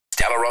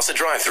Barossa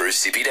drive-through,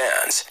 Sippy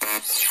Downs.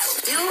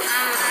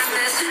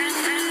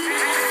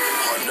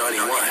 Hot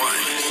 91.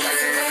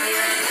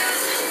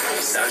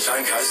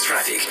 Sunshine Coast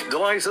traffic.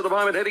 Delays at the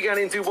moment heading out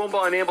into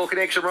Woombye and Amble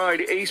Connection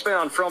Road,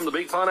 eastbound from the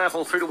Big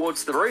Pineapple through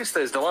towards the Roost.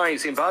 There's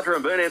delays in Butter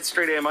and Burnett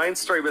Street and Main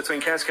Street between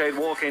Cascade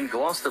Walk and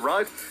Gloucester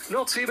Road.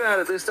 Not too bad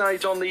at this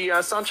stage on the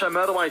Sunshine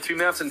Motorway through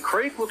Mountain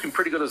Creek, looking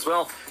pretty good as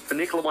well. For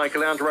Nicola Way,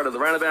 Caloundra Road to the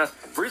roundabout.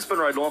 Brisbane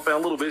Road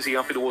northbound, a little busy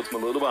up towards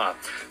Mooloolaba.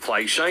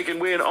 Play Shake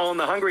and Win on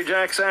the Hungry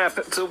Jack's app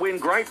to win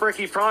great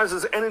brekkie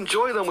prizes and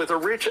enjoy them with a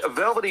rich,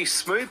 velvety,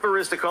 smooth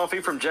barista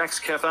coffee from Jack's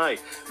Cafe.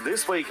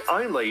 This week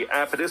only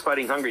at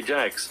participating Hungry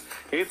Jack's.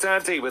 It's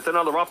Auntie with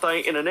another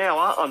update in an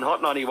hour on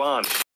Hot 91.